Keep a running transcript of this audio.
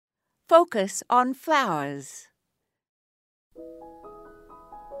Focus on flowers.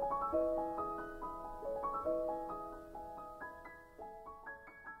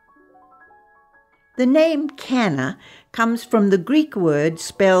 The name canna comes from the Greek word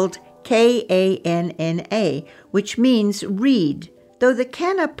spelled K-A-N-N-A, which means reed, though the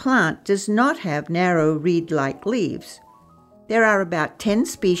canna plant does not have narrow reed-like leaves. There are about 10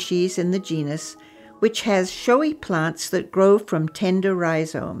 species in the genus, which has showy plants that grow from tender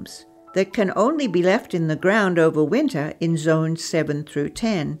rhizomes that can only be left in the ground over winter in zones 7 through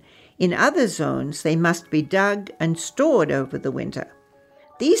 10. In other zones, they must be dug and stored over the winter.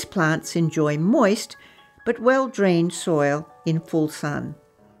 These plants enjoy moist but well-drained soil in full sun.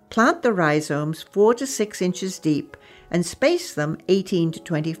 Plant the rhizomes 4 to 6 inches deep and space them 18 to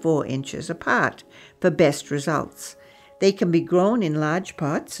 24 inches apart for best results. They can be grown in large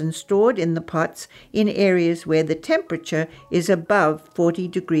pots and stored in the pots in areas where the temperature is above 40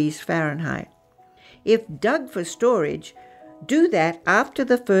 degrees Fahrenheit. If dug for storage, do that after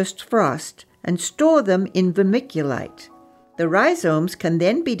the first frost and store them in vermiculite. The rhizomes can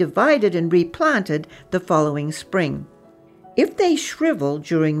then be divided and replanted the following spring. If they shrivel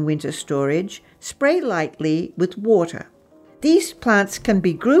during winter storage, spray lightly with water. These plants can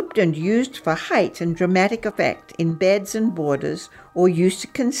be grouped and used for height and dramatic effect in beds and borders, or used to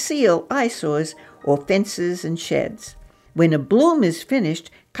conceal eyesores or fences and sheds. When a bloom is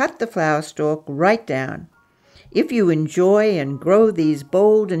finished, cut the flower stalk right down. If you enjoy and grow these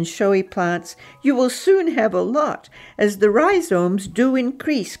bold and showy plants, you will soon have a lot, as the rhizomes do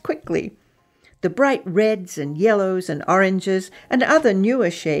increase quickly. The bright reds and yellows and oranges and other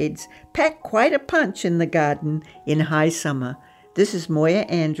newer shades pack quite a punch in the garden in high summer. This is Moya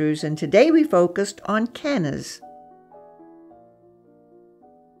Andrews, and today we focused on cannas.